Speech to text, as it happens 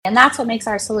And that's what makes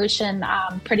our solution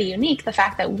pretty unique, the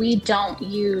fact that we don't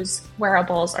use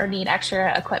wearables or need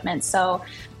extra equipment. So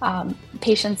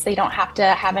patients, they don't have to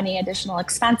have any additional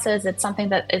expenses. It's something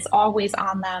that is always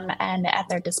on them and at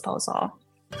their disposal.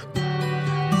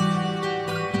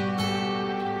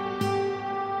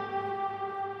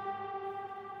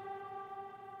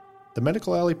 The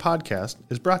Medical Alley podcast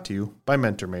is brought to you by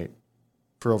MentorMate.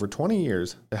 For over 20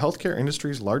 years, the healthcare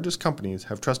industry's largest companies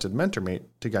have trusted MentorMate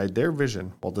to guide their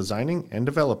vision while designing and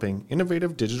developing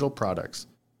innovative digital products.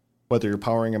 Whether you're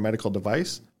powering a medical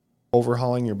device,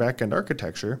 overhauling your back-end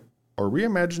architecture, or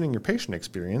reimagining your patient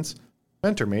experience,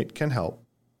 MentorMate can help.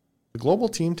 The global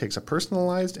team takes a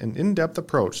personalized and in-depth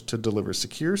approach to deliver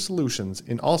secure solutions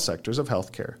in all sectors of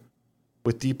healthcare.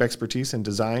 With deep expertise in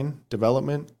design,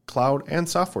 development, cloud, and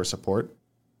software support,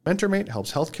 MentorMate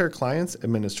helps healthcare clients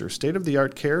administer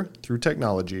state-of-the-art care through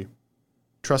technology.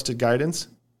 Trusted guidance,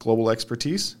 global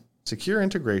expertise, secure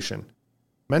integration.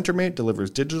 MentorMate delivers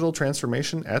digital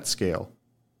transformation at scale.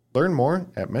 Learn more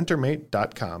at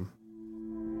mentormate.com.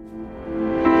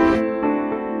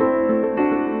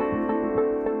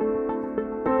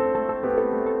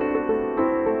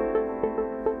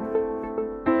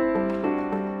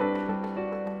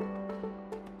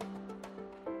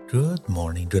 Good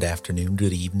morning, good afternoon,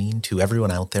 good evening to everyone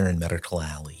out there in Medical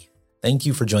Alley. Thank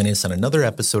you for joining us on another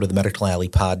episode of the Medical Alley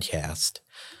podcast.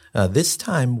 This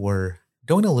time we're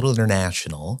going a little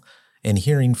international and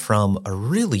hearing from a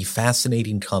really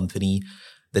fascinating company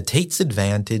that takes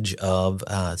advantage of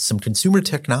some consumer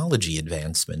technology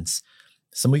advancements.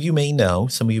 Some of you may know,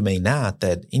 some of you may not,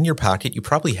 that in your pocket you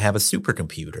probably have a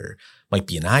supercomputer. Might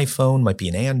be an iPhone, might be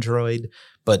an Android,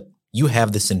 but you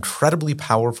have this incredibly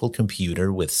powerful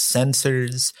computer with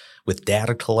sensors, with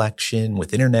data collection,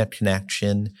 with internet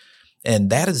connection, and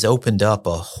that has opened up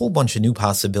a whole bunch of new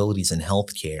possibilities in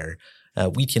healthcare.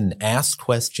 We can ask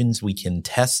questions, we can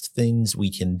test things,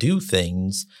 we can do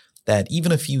things that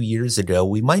even a few years ago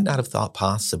we might not have thought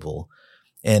possible.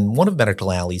 And one of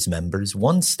Medical Alley's members,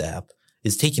 OneStep,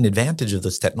 is taking advantage of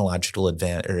those technological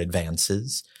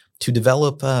advances to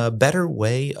develop a better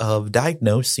way of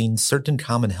diagnosing certain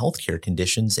common healthcare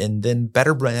conditions and then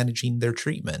better managing their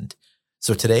treatment.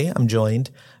 So today I'm joined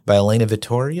by Alaina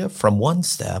Vittoria from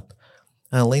OneStep.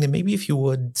 Alaina, maybe if you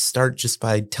would start just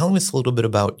by telling us a little bit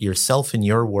about yourself and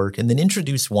your work and then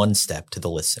introduce OneStep to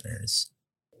the listeners.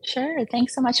 Sure.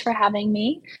 Thanks so much for having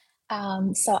me.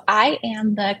 So I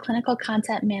am the clinical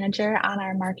content manager on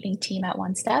our marketing team at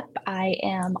OneStep. I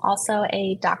am also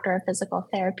a doctor of physical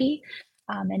therapy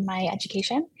in my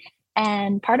education.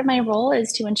 And part of my role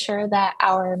is to ensure that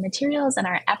our materials and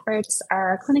our efforts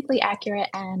are clinically accurate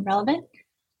and relevant.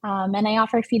 And I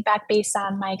offer feedback based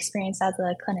on my experience as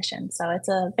a clinician. So it's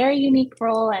a very unique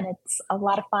role and it's a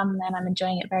lot of fun and I'm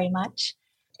enjoying it very much.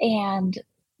 And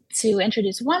to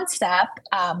introduce OneStep,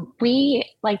 we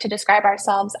like to describe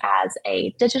ourselves as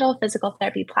a digital physical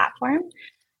therapy platform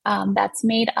that's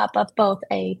made up of both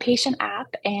a patient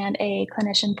app and a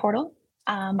clinician portal.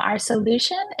 Our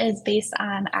solution is based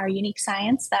on our unique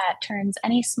science that turns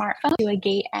any smartphone to a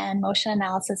gait and motion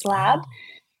analysis lab.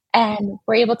 And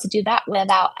we're able to do that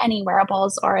without any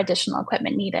wearables or additional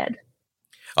equipment needed.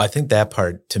 I think that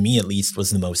part, to me at least, was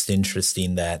the most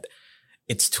interesting, that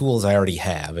it's tools I already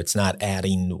have. It's not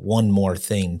adding one more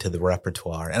thing to the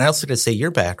repertoire. And I also got to say,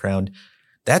 your background,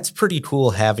 that's pretty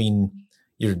cool, having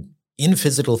you're in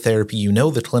physical therapy, you know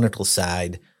the clinical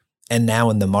side, and now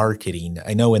in the marketing.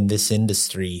 I know in this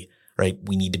industry, right,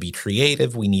 we need to be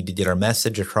creative, we need to get our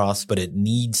message across, but it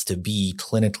needs to be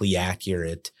clinically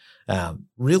accurate.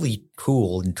 Really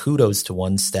cool, and kudos to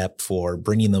OneStep for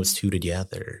bringing those two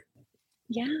together.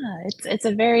 Yeah, it's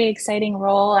a very exciting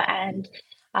role, and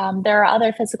there are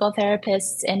other physical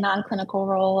therapists in non-clinical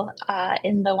role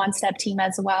in the OneStep team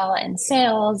as well, in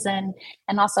sales and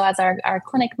also as our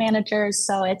clinic managers.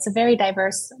 So it's a very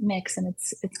diverse mix, and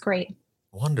it's great.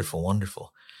 Wonderful,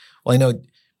 wonderful. Well, I know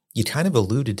you kind of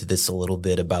alluded to this a little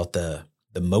bit about the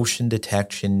motion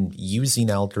detection, using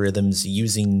algorithms,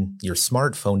 using your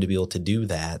smartphone to be able to do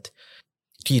that.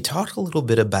 Can you talk a little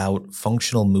bit about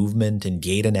functional movement and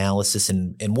gait analysis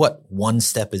and what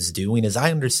OneStep is doing? As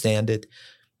I understand it,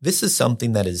 this is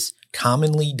something that is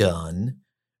commonly done,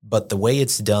 but the way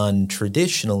it's done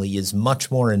traditionally is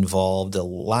much more involved, a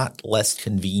lot less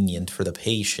convenient for the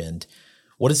patient.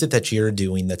 What is it that you're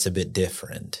doing that's a bit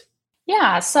different?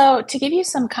 Yeah, so to give you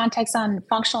some context on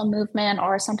functional movement,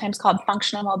 or sometimes called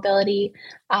functional mobility,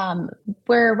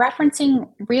 we're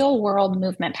referencing real world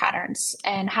movement patterns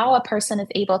and how a person is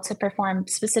able to perform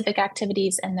specific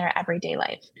activities in their everyday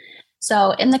life.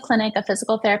 So in the clinic, a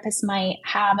physical therapist might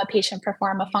have a patient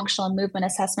perform a functional movement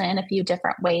assessment in a few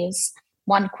different ways.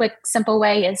 one quick, simple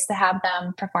way is to have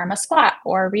them perform a squat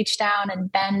or reach down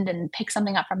and bend and pick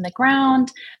something up from the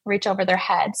ground, reach over their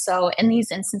head. So in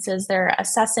these instances, they're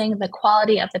assessing the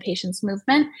quality of the patient's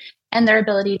movement and their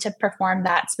ability to perform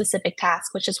that specific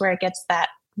task, which is where it gets that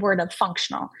word of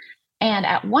functional. And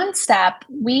at OneStep,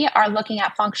 we are looking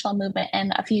at functional movement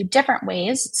in a few different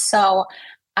ways. So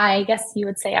I guess you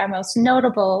would say our most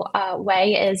notable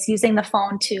way is using the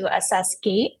phone to assess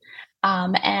gait.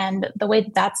 And the way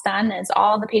that that's done is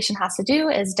all the patient has to do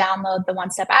is download the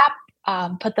OneStep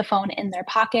app, put the phone in their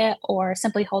pocket, or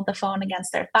simply hold the phone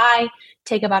against their thigh,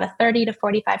 take about a 30 to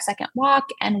 45-second walk,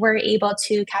 and we're able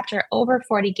to capture over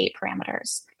 40 gait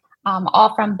parameters,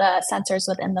 all from the sensors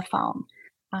within the phone.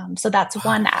 So that's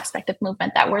one aspect of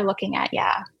movement that we're looking at.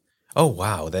 Yeah. Oh,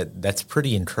 wow. That's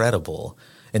pretty incredible.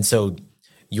 And so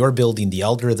you're building the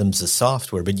algorithms of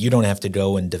software, but you don't have to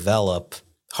go and develop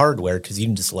hardware because you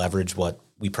can just leverage what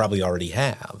we probably already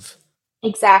have.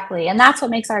 Exactly. And that's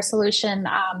what makes our solution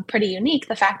pretty unique,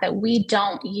 the fact that we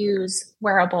don't use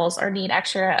wearables or need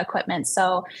extra equipment.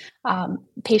 So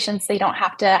patients, they don't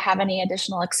have to have any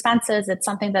additional expenses. It's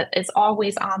something that is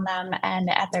always on them and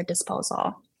at their disposal.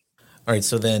 All right.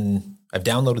 So then I've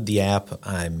downloaded the app.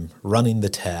 I'm running the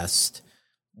test.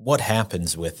 What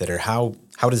happens with it, or how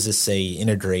does this, say,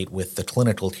 integrate with the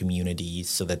clinical community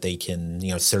so that they can,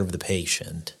 serve the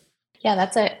patient? Yeah,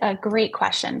 that's a great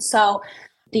question. So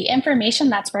the information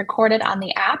that's recorded on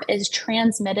the app is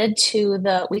transmitted to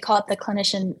we call it the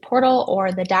clinician portal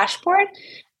or the dashboard.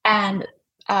 And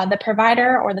the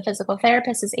provider or the physical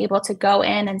therapist is able to go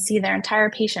in and see their entire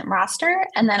patient roster,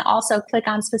 and then also click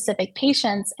on specific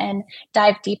patients and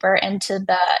dive deeper into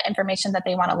the information that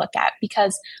they want to look at.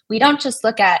 Because we don't just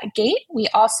look at gait, we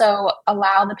also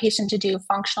allow the patient to do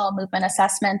functional movement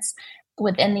assessments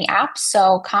within the app.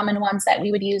 So common ones that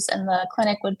we would use in the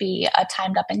clinic would be a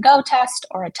timed up and go test,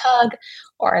 or a tug,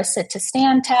 or a sit to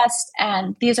stand test.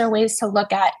 And these are ways to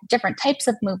look at different types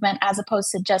of movement as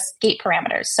opposed to just gait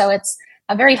parameters. So it's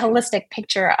a very holistic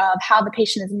picture of how the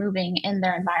patient is moving in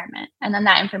their environment. And then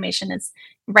that information is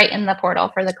right in the portal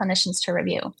for the clinicians to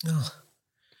review. Oh.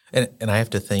 And I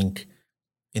have to think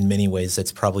in many ways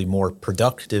that's probably more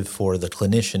productive for the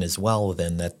clinician as well,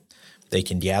 than that they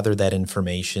can gather that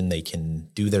information, they can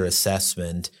do their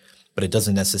assessment, but it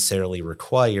doesn't necessarily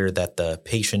require that the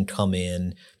patient come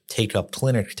in, take up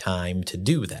clinic time to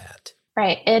do that.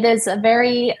 Right. It is a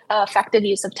very effective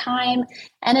use of time.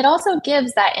 And it also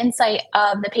gives that insight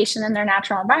of the patient in their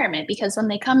natural environment, because when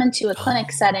they come into a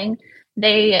clinic setting,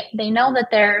 they know that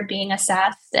they're being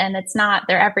assessed and it's not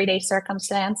their everyday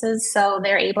circumstances. So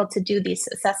they're able to do these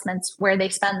assessments where they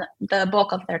spend the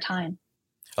bulk of their time.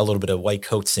 A little bit of white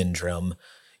coat syndrome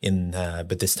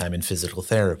but this time in physical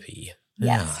therapy.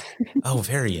 Yes. Yeah. Oh,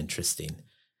 very interesting.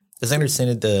 As I understand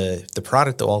it, the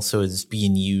product also is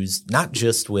being used not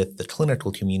just with the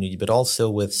clinical community, but also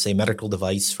with, say, medical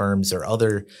device firms or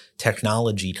other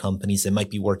technology companies that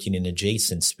might be working in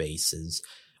adjacent spaces.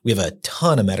 We have a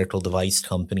ton of medical device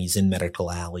companies in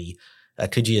Medical Alley.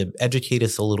 Could you educate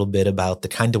us a little bit about the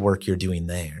kind of work you're doing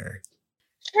there?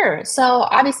 Sure. So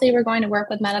obviously we're going to work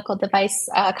with medical device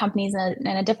companies in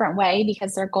a different way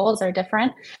because their goals are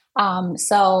different.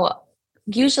 So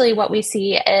usually what we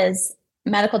see is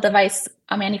medical device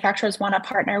manufacturers want to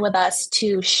partner with us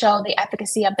to show the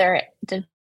efficacy of their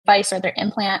device or their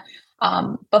implant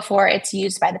before it's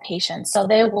used by the patient. So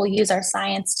they will use our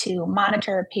science to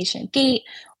monitor patient gait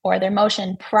or their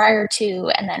motion prior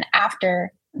to and then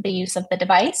after the use of the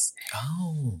device.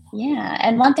 Oh. Yeah.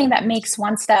 And one thing that makes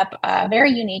OneStep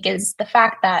very unique is the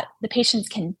fact that the patients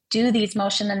can do these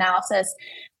motion analysis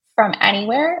from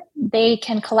anywhere. They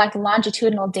can collect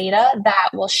longitudinal data that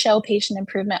will show patient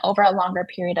improvement over a longer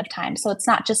period of time. So it's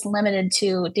not just limited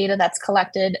to data that's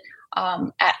collected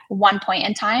at one point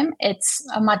in time. It's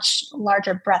a much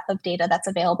larger breadth of data that's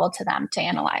available to them to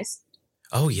analyze.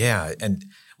 Oh, yeah. And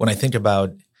when I think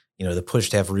about, the push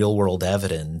to have real world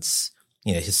evidence,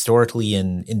 historically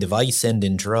in device and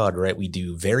in drug, right, we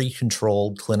do very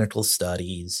controlled clinical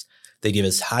studies. They give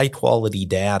us high quality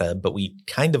data, but we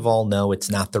kind of all know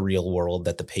it's not the real world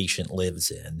that the patient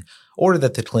lives in or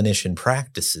that the clinician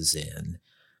practices in.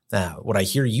 Now, what I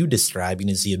hear you describing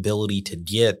is the ability to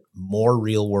get more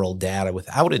real world data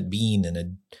without it being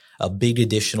a big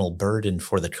additional burden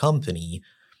for the company.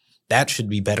 That should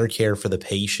be better care for the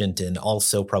patient and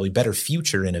also probably better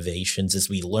future innovations as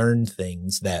we learn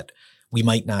things that we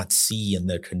might not see in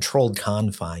the controlled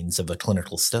confines of a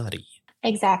clinical study.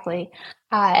 Exactly.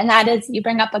 And that is, you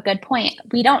bring up a good point.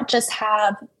 We don't just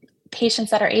have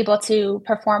patients that are able to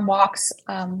perform walks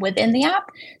within the app.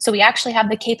 So we actually have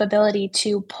the capability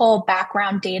to pull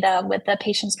background data with the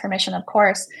patient's permission, of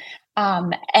course,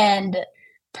 and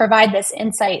provide this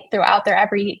insight throughout their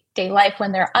everyday life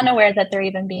when they're unaware that they're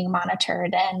even being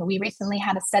monitored. And we recently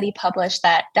had a study published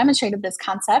that demonstrated this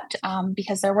concept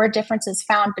because there were differences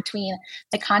found between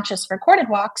the conscious recorded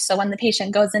walks. So when the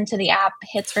patient goes into the app,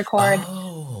 hits record,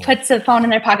 puts the phone in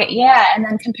their pocket, and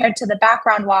then compared to the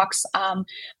background walks,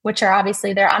 which are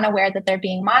obviously they're unaware that they're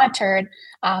being monitored.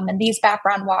 And these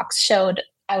background walks showed,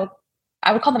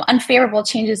 I would call them unfavorable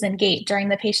changes in gait during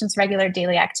the patient's regular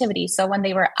daily activity. So when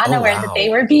they were unaware that they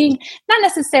were being not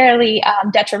necessarily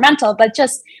detrimental, but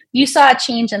just you saw a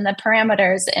change in the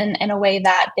parameters in a way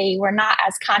that they were not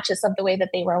as conscious of the way that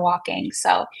they were walking.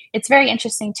 So it's very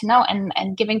interesting to know,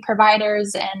 and giving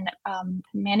providers and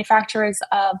manufacturers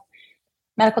of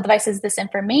medical devices this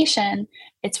information,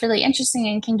 it's really interesting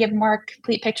and can give a more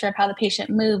complete picture of how the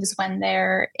patient moves when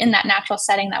they're in that natural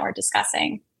setting that we're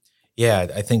discussing. Yeah,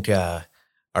 I think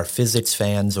our physics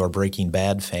fans or Breaking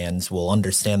Bad fans will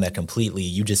understand that completely.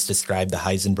 You just described the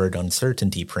Heisenberg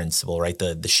uncertainty principle, right?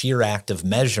 The sheer act of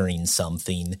measuring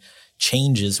something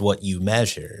changes what you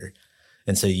measure.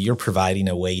 And so you're providing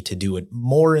a way to do it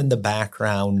more in the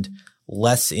background,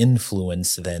 less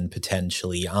influence than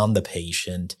potentially on the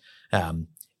patient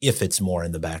if it's more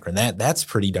in the background. That's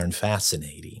pretty darn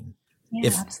fascinating.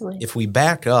 Yeah, absolutely. If we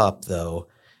back up, though,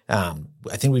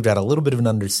 I think we've got a little bit of an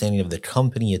understanding of the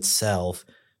company itself,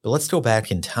 but let's go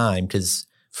back in time because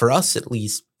for us, at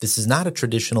least, this is not a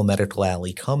traditional Medical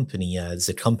Alley company. It's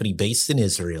a company based in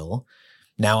Israel,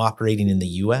 now operating in the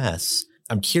U.S.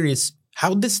 I'm curious, how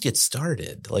did this get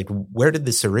started? Like, where did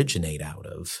this originate out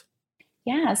of?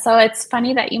 Yeah, so it's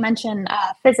funny that you mentioned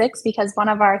physics because one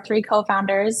of our 3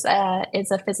 co-founders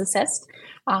is a physicist.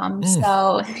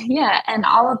 So yeah, and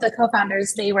all of the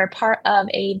co-founders, they were part of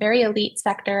a very elite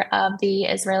sector of the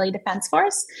Israeli Defense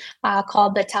Force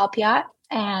called the Talpiot.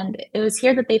 And it was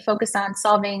here that they focused on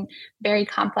solving very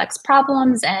complex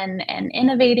problems and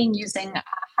innovating using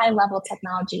high-level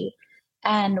technology.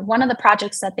 And one of the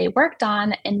projects that they worked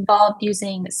on involved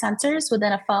using sensors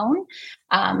within a phone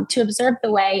to observe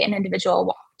the way an individual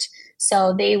walked.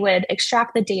 So they would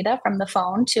extract the data from the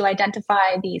phone to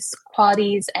identify these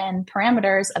qualities and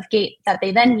parameters of gait that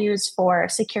they then use for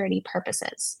security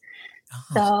purposes.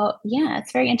 So yeah,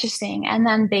 it's very interesting. And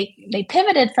then they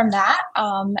pivoted from that,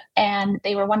 and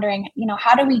they were wondering,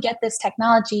 how do we get this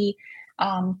technology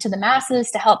to the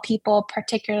masses to help people,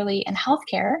 particularly in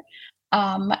healthcare?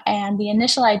 And the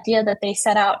initial idea that they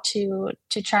set out to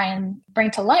try and bring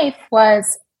to life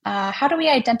was, how do we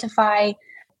identify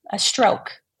a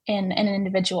stroke in an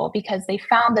individual? Because they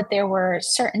found that there were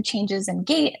certain changes in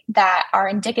gait that are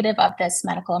indicative of this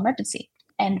medical emergency.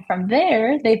 And from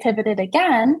there, they pivoted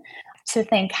again to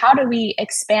think, how do we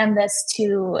expand this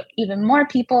to even more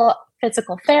people,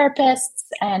 physical therapists,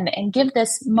 and give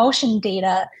this motion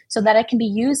data so that it can be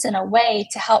used in a way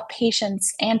to help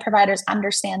patients and providers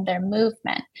understand their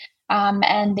movement.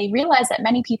 And they realized that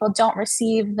many people don't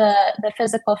receive the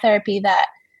physical therapy that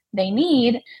they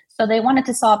need. So they wanted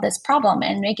to solve this problem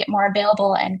and make it more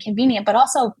available and convenient, but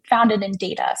also founded in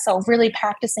data. So really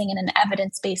practicing in an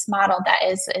evidence-based model that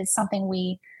is something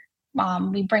we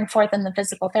bring forth in the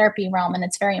physical therapy realm, and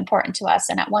it's very important to us.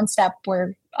 And at OneStep,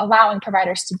 we're allowing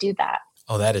providers to do that.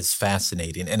 Oh, that is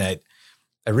fascinating. And I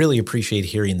really appreciate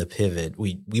hearing the pivot.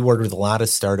 We work with a lot of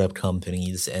startup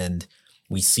companies, and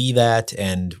we see that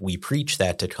and we preach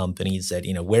that to companies that,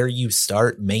 where you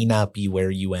start may not be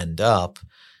where you end up.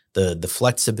 The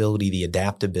flexibility, the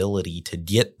adaptability to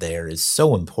get there is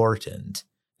so important.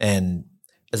 And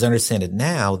as I understand it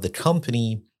now, the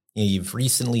company, you've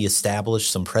recently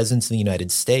established some presence in the United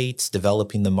States,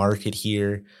 developing the market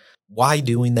here. Why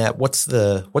doing that? What's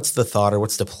the thought or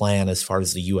what's the plan as far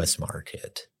as the U.S.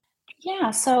 market?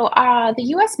 Yeah, so the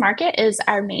U.S. market is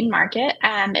our main market,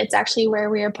 and it's actually where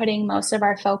we are putting most of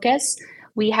our focus.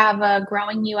 We have a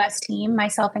growing U.S. team,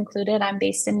 myself included. I'm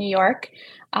based in New York.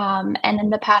 And in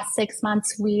the past 6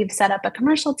 months, we've set up a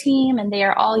commercial team, and they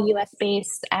are all U.S.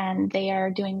 based, and they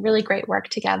are doing really great work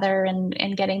together and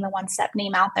getting the OneStep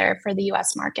name out there for the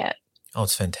U.S. market. Oh,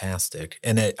 it's fantastic.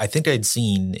 And I think I'd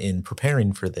seen in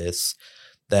preparing for this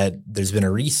that there's been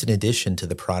a recent addition to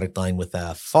the product line with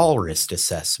a fall risk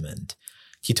assessment.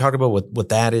 Can you talk about what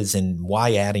that is and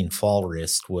why adding fall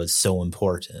risk was so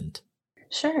important?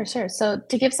 Sure. So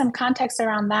to give some context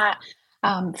around that,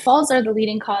 falls are the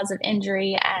leading cause of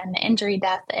injury and injury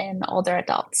death in older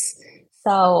adults.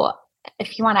 So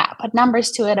if you want to put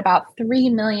numbers to it, about 3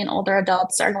 million older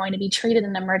adults are going to be treated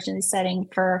in an emergency setting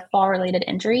for fall-related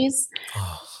injuries.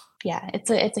 Oh. Yeah, it's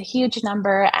a huge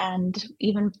number, and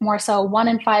even more so, 1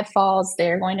 in 5 falls,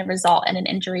 they're going to result in an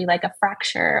injury like a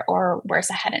fracture or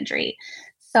worse, a head injury.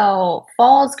 So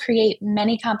falls create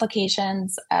many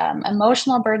complications,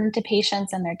 emotional burden to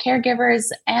patients and their caregivers,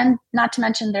 and not to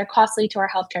mention they're costly to our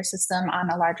healthcare system on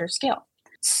a larger scale.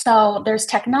 So there's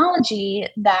technology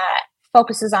that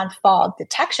focuses on fall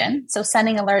detection, so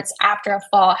sending alerts after a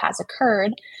fall has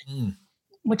occurred,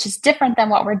 which is different than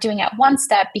what we're doing at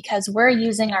OneStep because we're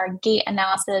using our gait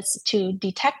analysis to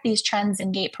detect these trends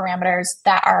in gait parameters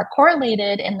that are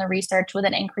correlated in the research with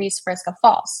an increased risk of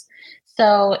falls.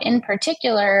 So in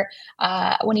particular,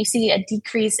 when you see a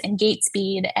decrease in gait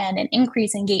speed and an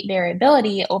increase in gait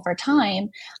variability over time,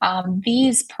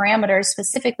 these parameters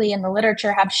specifically in the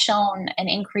literature have shown an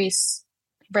increased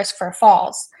risk for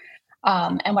falls.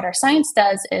 And what our science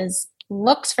does is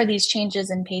looks for these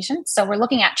changes in patients. So we're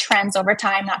looking at trends over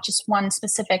time, not just one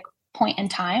specific point in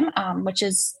time, which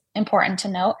is important to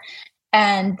note.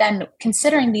 And then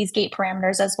considering these gait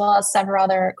parameters, as well as several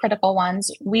other critical ones,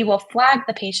 we will flag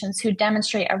the patients who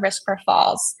demonstrate a risk for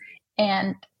falls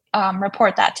and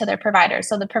report that to their providers.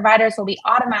 So the providers will be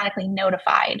automatically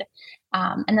notified,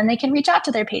 and then they can reach out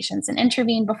to their patients and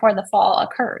intervene before the fall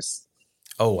occurs.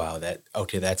 Oh, wow.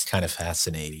 That's kind of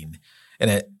fascinating.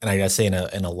 And I gotta say, in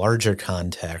a larger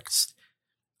context,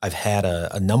 I've had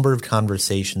a number of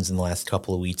conversations in the last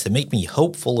couple of weeks that make me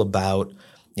hopeful about,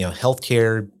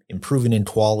 healthcare improving in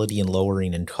quality and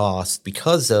lowering in cost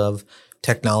because of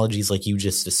technologies like you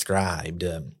just described.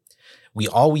 We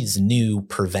always knew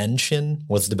prevention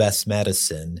was the best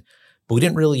medicine, but we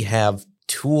didn't really have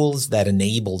tools that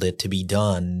enabled it to be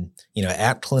done,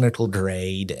 at clinical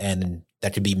grade and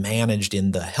that could be managed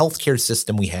in the healthcare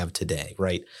system we have today,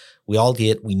 right? We all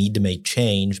get we need to make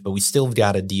change, but we still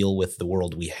got to deal with the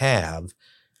world we have.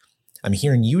 I'm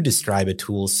hearing you describe a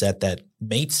tool set that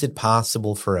makes it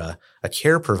possible for a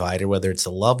care provider, whether it's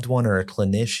a loved one or a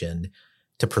clinician,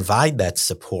 to provide that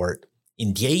support,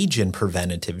 engage in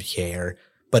preventative care,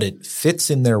 but it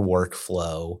fits in their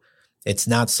workflow. It's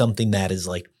not something that is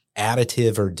like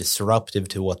additive or disruptive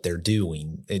to what they're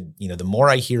doing. The more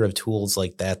I hear of tools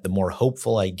like that, the more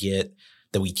hopeful I get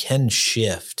that we can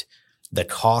shift the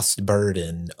cost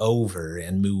burden over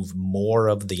and move more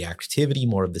of the activity,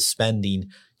 more of the spending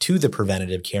to the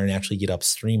preventative care and actually get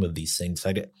upstream of these things.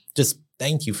 I just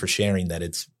thank you for sharing that.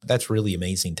 That's really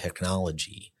amazing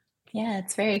technology. Yeah,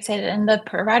 it's very excited. And the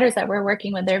providers that we're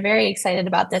working with, they're very excited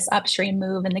about this upstream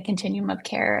move in the continuum of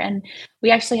care. And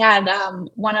we actually had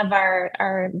one of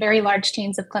our very large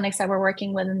chains of clinics that we're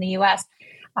working with in the US.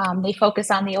 They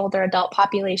focus on the older adult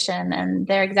population, and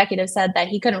their executive said that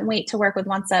he couldn't wait to work with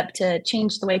OneStep to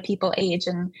change the way people age.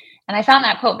 And I found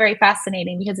that quote very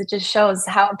fascinating because it just shows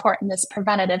how important this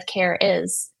preventative care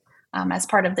is as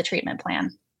part of the treatment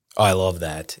plan. Oh, I love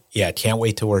that. Yeah, can't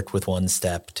wait to work with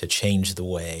OneStep to change the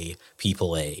way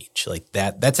people age. Like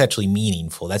that's actually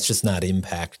meaningful. That's just not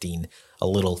impacting a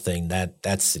little thing.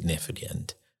 That's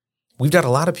significant. We've got a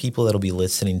lot of people that'll be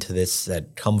listening to this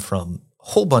that come from a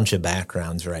whole bunch of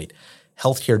backgrounds, right?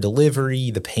 Healthcare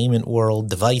delivery, the payment world,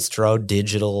 device drug,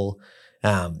 digital.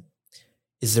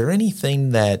 Is there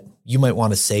anything that you might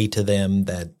want to say to them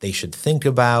that they should think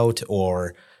about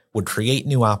or would create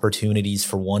new opportunities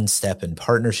for OneStep and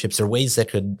partnerships or ways that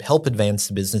could help advance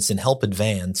the business and help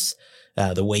advance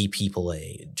the way people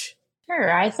age?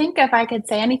 Sure. I think if I could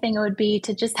say anything, it would be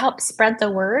to just help spread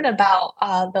the word about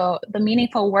the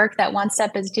meaningful work that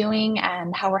OneStep is doing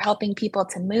and how we're helping people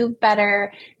to move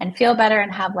better and feel better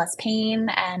and have less pain.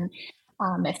 And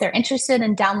if they're interested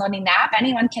in downloading the app,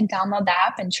 anyone can download the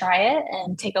app and try it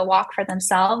and take a walk for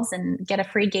themselves and get a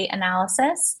free gait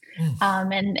analysis.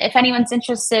 And if anyone's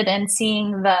interested in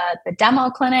seeing the demo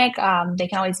clinic, they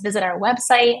can always visit our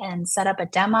website and set up a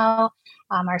demo.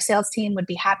 Our sales team would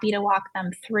be happy to walk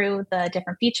them through the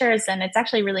different features. And it's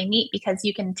actually really neat because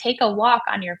you can take a walk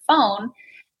on your phone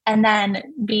and then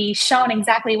be shown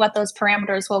exactly what those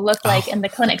parameters will look like in the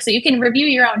clinic. So you can review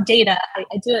your own data. I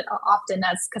do it often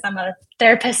because I'm a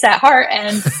therapist at heart.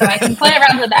 And so I can play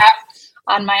around with the app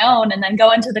on my own and then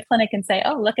go into the clinic and say,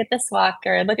 oh, look at this walk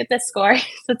or look at this score.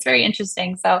 So it's very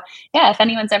interesting. So yeah, if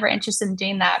anyone's ever interested in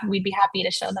doing that, we'd be happy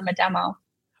to show them a demo.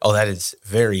 Oh, that is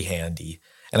very handy.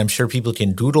 And I'm sure people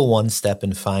can Google OneStep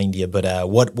and find you, but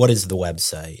what is the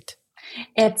website?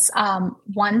 It's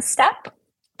OneStep.co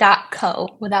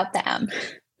without the M.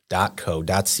 .co.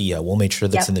 We'll make sure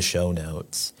that's in the show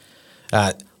notes.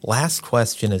 Last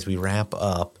question as we wrap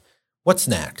up. What's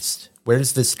next?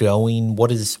 Where's this going? What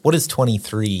does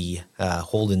 23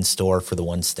 hold in store for the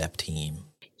OneStep team?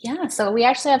 Yeah, so we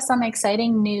actually have some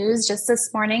exciting news. Just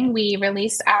this morning, we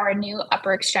released our new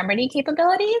upper extremity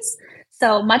capabilities.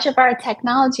 So much of our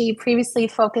technology previously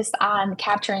focused on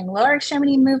capturing lower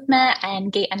extremity movement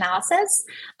and gait analysis,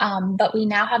 but we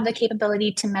now have the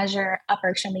capability to measure upper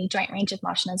extremity joint range of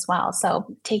motion as well.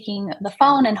 So taking the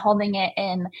phone and holding it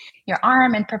in your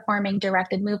arm and performing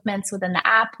directed movements within the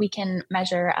app, we can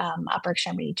measure upper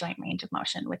extremity joint range of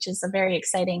motion, which is a very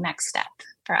exciting next step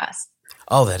for us.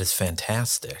 Oh, that is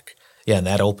fantastic. Yeah, and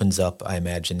that opens up, I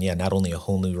imagine, not only a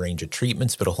whole new range of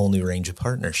treatments, but a whole new range of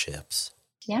partnerships.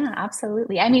 Yeah,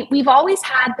 absolutely. I mean, we've always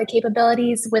had the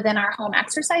capabilities within our home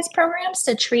exercise programs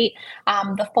to treat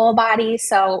the full body.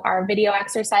 So our video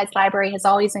exercise library has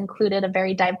always included a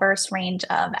very diverse range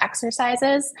of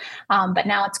exercises. But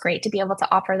now it's great to be able to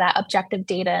offer that objective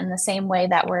data in the same way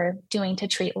that we're doing to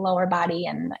treat lower body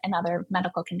and other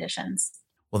medical conditions.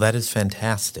 Well, that is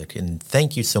fantastic. And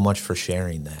thank you so much for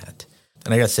sharing that.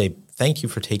 And I got to say, thank you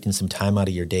for taking some time out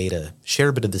of your day to share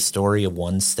a bit of the story of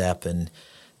OneStep and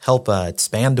help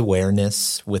expand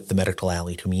awareness with the Medical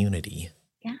Alley community.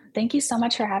 Yeah, thank you so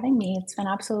much for having me. It's been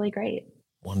absolutely great.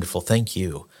 Wonderful. Thank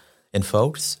you. And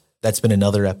folks, that's been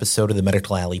another episode of the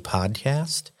Medical Alley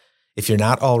podcast. If you're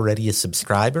not already a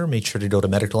subscriber, make sure to go to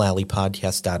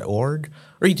medicalalleypodcast.org,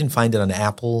 or you can find it on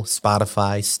Apple,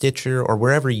 Spotify, Stitcher, or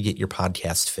wherever you get your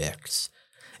podcast fix.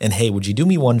 And hey, would you do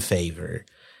me one favor?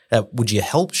 Would you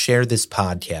help share this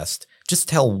podcast? Just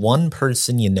tell one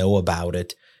person you know about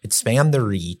it. Expand the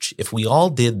reach. If we all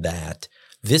did that,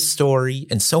 this story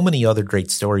and so many other great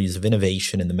stories of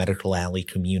innovation in the Medical Alley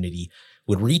community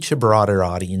would reach a broader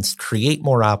audience, create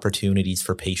more opportunities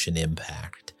for patient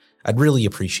impact. I'd really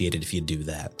appreciate it if you'd do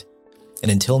that.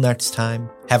 And until next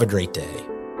time, have a great day.